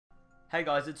Hey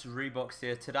guys, it's Reebox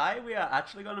here. Today we are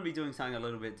actually going to be doing something a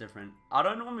little bit different. I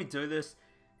don't normally do this,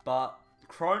 but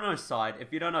Cronocyde,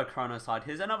 if you don't know Cronocyde,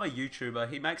 he's another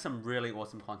YouTuber. He makes some really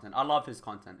awesome content. I love his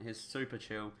content. He's super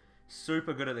chill,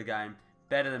 super good at the game,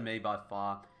 better than me by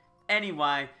far.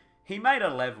 Anyway, he made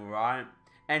a level, right?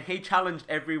 And he challenged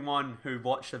everyone who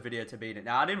watched the video to beat it.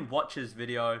 Now, I didn't watch his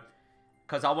video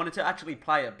because I wanted to actually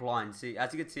play it blind. See,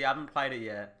 as you can see, I haven't played it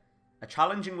yet. A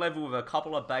challenging level with a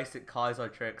couple of basic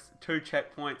Kaizo tricks, 2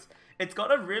 checkpoints. It's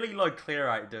got a really low clear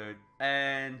rate, dude.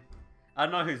 And I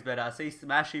don't know who's better. I see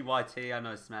Smashy YT. I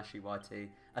know Smashy YT.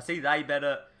 I see they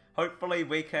better. Hopefully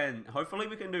we can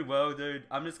do well, dude.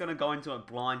 I'm just gonna go into it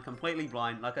blind, completely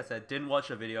blind. Like I said, didn't watch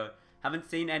the video, haven't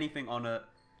seen anything on it.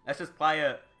 Let's just play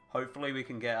it. Hopefully we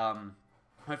can get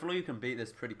hopefully we can beat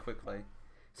this pretty quickly.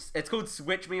 It's called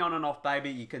Switch Me On and Off,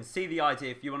 baby. You can see the idea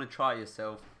if you want to try it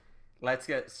yourself. Let's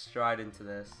get straight into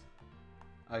this.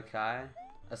 Okay.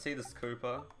 I see this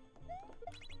Cooper.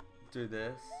 Do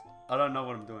this. I don't know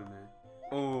what I'm doing there.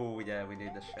 Oh, yeah, we need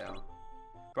the shell.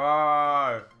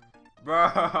 Bro!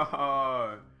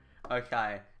 Bro!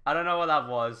 Okay. I don't know what that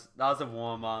was. That was a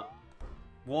warm-up.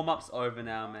 Warm-up's over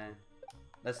now, man.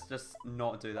 Let's just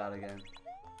not do that again.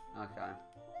 Okay.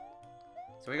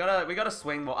 So we gotta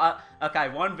swing more. Okay,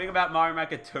 one thing about Mario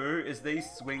Maker 2 is these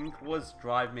swing claws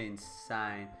drive me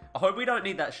insane. I hope we don't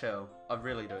need that shell. I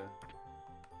really do.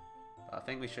 But I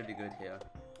think we should be good here.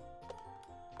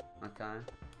 Okay.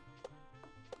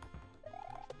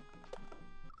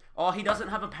 Oh, he doesn't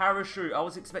have a parachute. I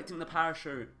was expecting the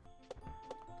parachute.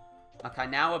 Okay,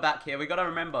 now we're back here. We gotta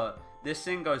remember, this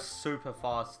thing goes super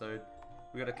fast, dude.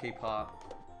 We gotta keep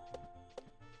up.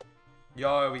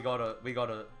 Yo, we got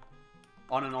it.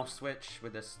 On and off switch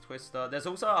with this twister. There's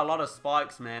also a lot of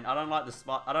spikes, man. I don't like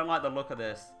the look of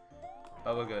this,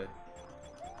 but we're good.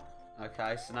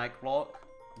 Okay, snake block,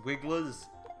 wigglers.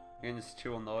 You can just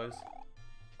chew on those.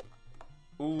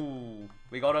 Ooh,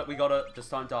 we got it. Just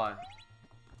don't die.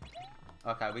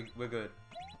 Okay, we're good.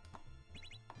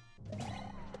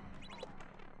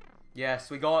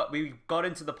 Yes, we got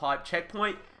into the pipe.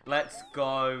 Checkpoint. Let's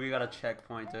go. We got a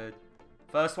checkpoint, dude.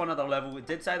 First one of the level. It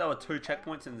did say there were 2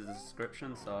 checkpoints in the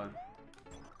description, so...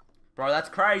 Bro, that's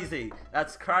crazy.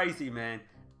 That's crazy, man.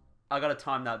 I gotta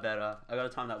time that better. I gotta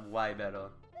time that way better.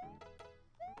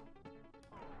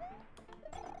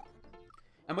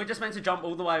 And we're just meant to jump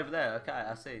all the way over there. Okay,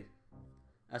 I see.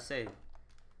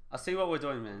 I see what we're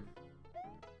doing, man.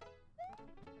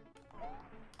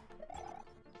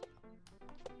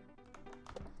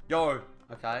 Yo!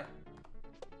 Okay.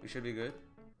 We should be good.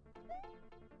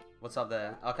 What's up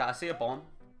there? Okay, I see a bomb.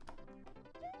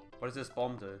 What does this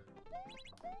bomb do?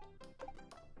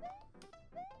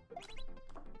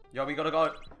 Yo, we gotta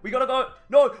go. We gotta go.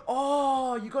 No!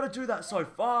 Oh, you gotta do that so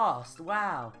fast.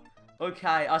 Wow.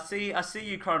 Okay, I see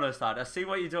you, Cronocyde. I see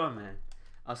what you're doing, man.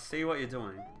 I see what you're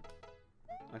doing.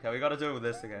 Okay, we gotta do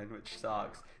this again, which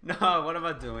sucks. No, what am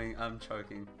I doing? I'm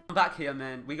choking. I'm back here,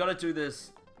 man. We gotta do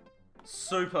this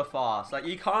super fast. Like,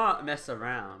 you can't mess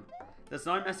around. There's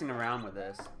no messing around with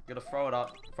this. You gotta throw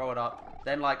it up,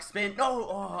 then like spin. No!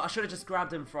 Oh, I should have just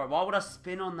grabbed him for it. Why would I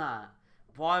spin on that?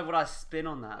 Why would I spin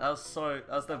on that? That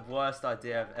was the worst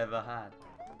idea I've ever had.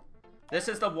 This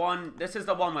is the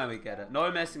one where we get it. No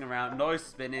messing around, no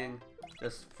spinning.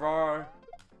 Just throw.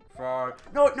 No.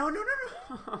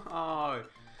 Oh,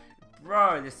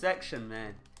 bro, this section,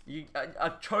 man. I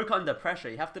choke under pressure.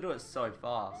 You have to do it so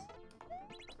fast.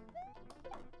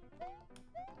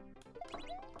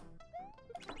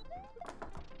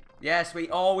 Yes, we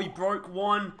broke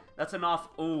one. That's enough.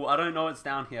 Oh, I don't know what's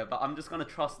down here, but I'm just gonna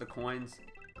trust the coins.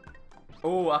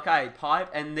 Oh, okay,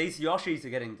 pipe, and these Yoshis are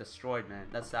getting destroyed, man.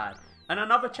 That's sad. And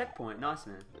another checkpoint. Nice,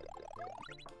 man.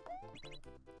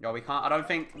 Yo, we can't. I don't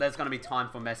think there's gonna be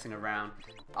time for messing around.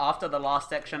 After the last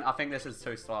section, I think this is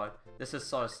too slow. This is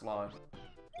so slow.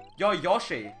 Yo,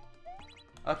 Yoshi.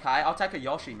 Okay, I'll take a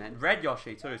Yoshi, man. Red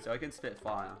Yoshi too, so he can spit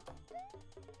fire.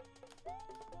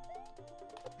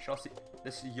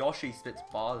 This Yoshi spits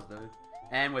bars, dude.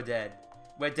 And we're dead.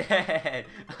 We're dead.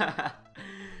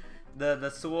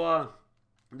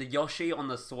 The Yoshi on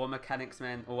the saw mechanics,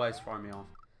 man, always throw me off.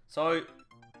 So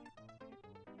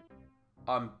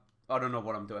I don't know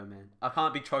what I'm doing, man. I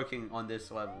can't be choking on this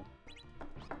level.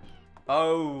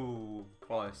 Oh,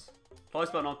 close. Close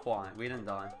but not quite. We didn't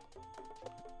die.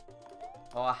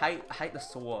 Oh, I hate the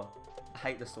saw. I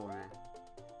hate the saw, man.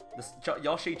 This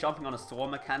Yoshi jumping on a saw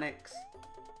mechanics.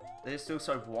 They're still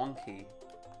so wonky.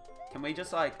 Can we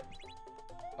just like...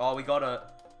 Oh, we got a...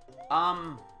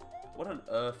 What on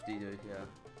earth do you do here?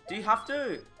 Do you have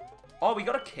to... Oh, we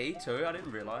got a key too. I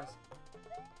didn't realize.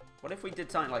 What if we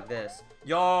did something like this?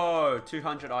 Yo,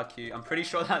 200 IQ. I'm pretty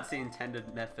sure that's the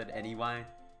intended method anyway.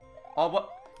 Oh, what?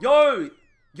 Yo,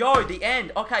 the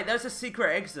end. Okay, there's a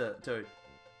secret exit, dude.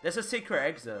 There's a secret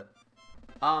exit.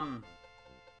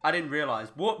 I didn't realize.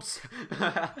 Whoops.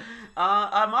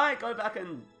 I might go back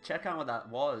and check out what that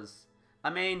was.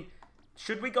 I mean,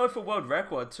 should we go for world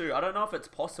record too? I don't know if it's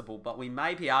possible, but we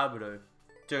may be able to.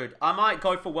 Dude, I might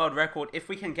go for world record. If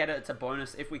we can get it, it's a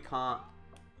bonus. If we can't,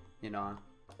 you know.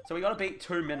 So we gotta beat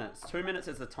 2 minutes. 2 minutes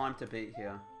is the time to beat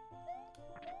here.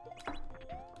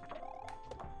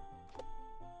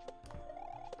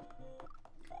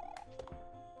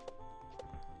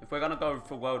 If we're gonna go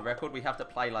for world record, we have to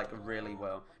play like really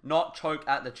well. Not choke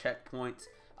at the checkpoints.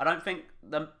 I don't think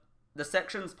the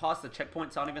sections past the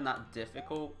checkpoints aren't even that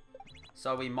difficult.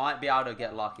 So we might be able to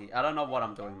get lucky. I don't know what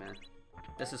I'm doing, man.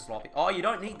 This is sloppy. Oh, you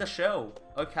don't need the shell.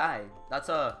 Okay. That's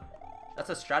a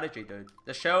strategy, dude.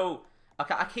 The shell.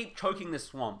 Okay, I keep choking this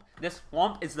swamp. This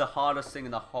swamp is the hardest thing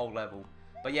in the whole level.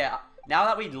 But yeah, now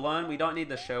that we learn we don't need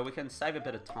the shell, we can save a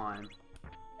bit of time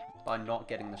by not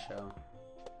getting the shell.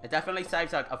 It definitely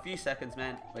saves like a few seconds,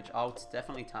 man, which I'll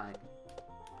definitely take.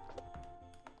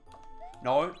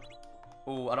 No.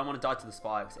 Ooh, I don't want to die to the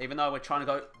spikes, even though we're trying to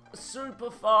go super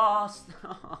fast.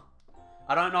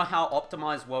 I don't know how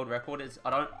optimized world record is. I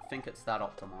don't think it's that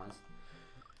optimized.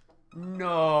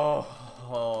 No.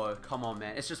 Oh, come on,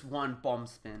 man. It's just one bomb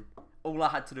spin. All I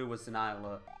had to do was to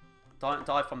nail it. Don't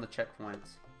die from the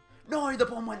checkpoints. No, the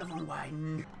bomb went the wrong way.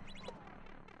 No.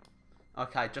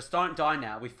 Okay, just don't die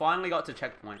now. We finally got to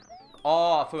checkpoint.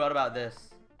 Oh, I forgot about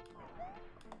this.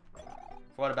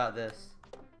 Forgot about this.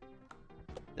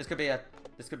 This could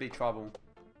be trouble.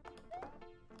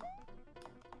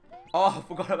 Oh, I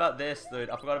forgot about this, dude.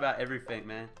 I forgot about everything,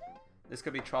 man. This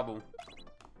could be trouble.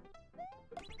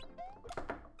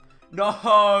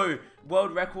 No!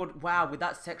 World record. Wow, with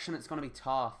that section, it's going to be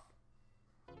tough.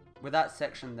 With that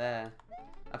section there.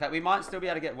 Okay, we might still be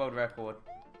able to get world record.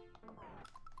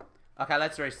 Okay,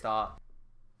 let's restart.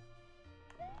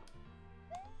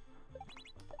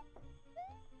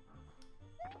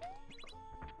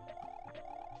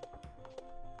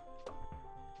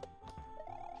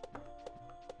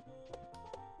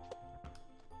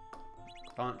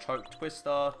 Don't choke twister.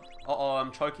 Uh-oh,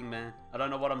 I'm choking, man. I don't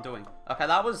know what I'm doing. Okay,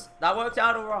 that worked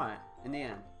out alright in the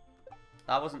end.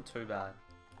 That wasn't too bad.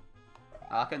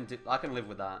 I can live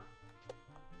with that.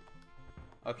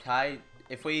 Okay,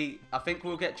 I think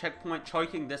we'll get checkpoint.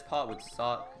 Choking this part would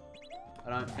suck. I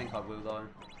don't think I will though.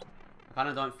 I kind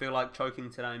of don't feel like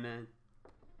choking today, man.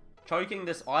 Choking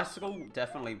this icicle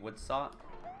definitely would suck.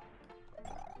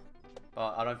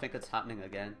 But I don't think it's happening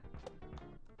again.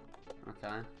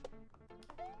 Okay.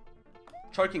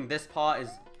 Choking this part is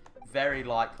very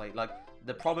likely. Like,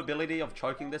 the probability of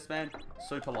choking this, man,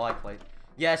 super likely.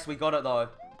 Yes, we got it, though.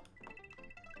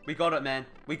 We got it, man.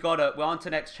 We got it. We're on to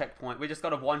next checkpoint. We just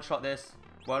got to one-shot this.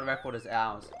 World record is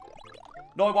ours.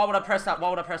 No, why would I press that? Why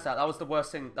would I press that? That was the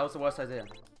worst thing. That was the worst idea.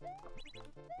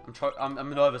 I'm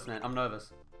nervous, man. I'm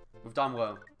nervous. We've done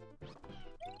well.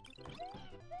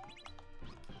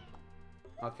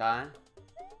 Okay.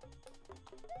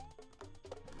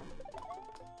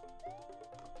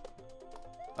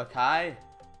 Okay.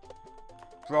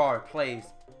 Bro, please.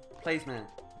 Please, man.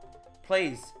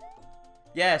 Please.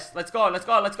 Yes, let's go, let's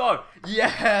go, let's go.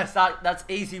 Yes, that's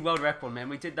easy world record, man.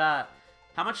 We did that.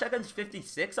 How much seconds?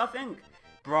 56, I think.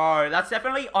 Bro, that's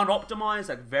definitely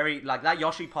unoptimized. Like that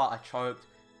Yoshi part I choked.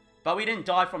 But we didn't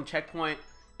die from checkpoint.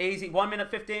 Easy, 1 minute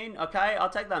 15. Okay, I'll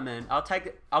take that, man. I'll take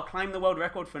it. I'll claim the world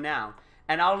record for now.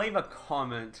 And I'll leave a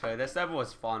comment too. This level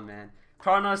was fun, man.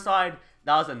 Cronocyde,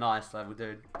 that was a nice level,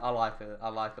 dude. I like it. I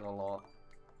like it a lot.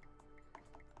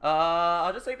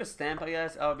 I'll just leave a stamp, I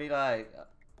guess. I'll be like,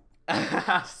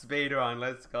 speedrun,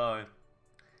 let's go.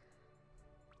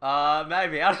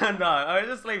 Maybe, I don't know. I'll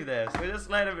just leave this. We'll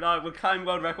just let it know. We'll claim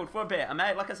world record for a bit. I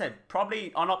may, like I said,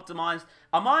 probably unoptimized.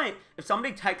 I might, if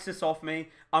somebody takes this off me,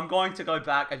 I'm going to go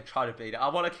back and try to beat it. I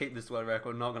want to keep this world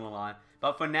record, not gonna lie.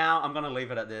 But for now, I'm going to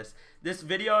leave it at this. This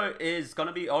video is going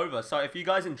to be over. So if you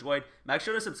guys enjoyed, make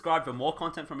sure to subscribe for more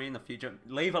content from me in the future.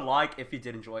 Leave a like if you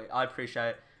did enjoy it. I appreciate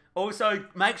it. Also,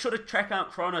 make sure to check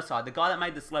out Cronocyde, the guy that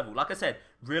made this level. Like I said,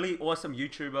 really awesome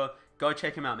YouTuber. Go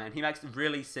check him out, man. He makes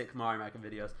really sick Mario Maker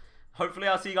videos. Hopefully,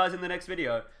 I'll see you guys in the next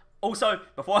video. Also,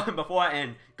 before I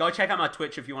end, go check out my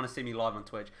Twitch if you want to see me live on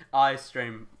Twitch. I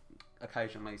stream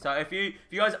occasionally. So if you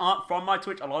guys aren't from my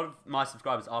Twitch, a lot of my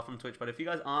subscribers are from Twitch. But if you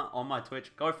guys aren't on my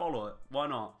Twitch, go follow it. Why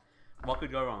not? What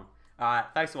could go wrong? Alright,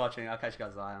 thanks for watching. I'll catch you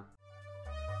guys later.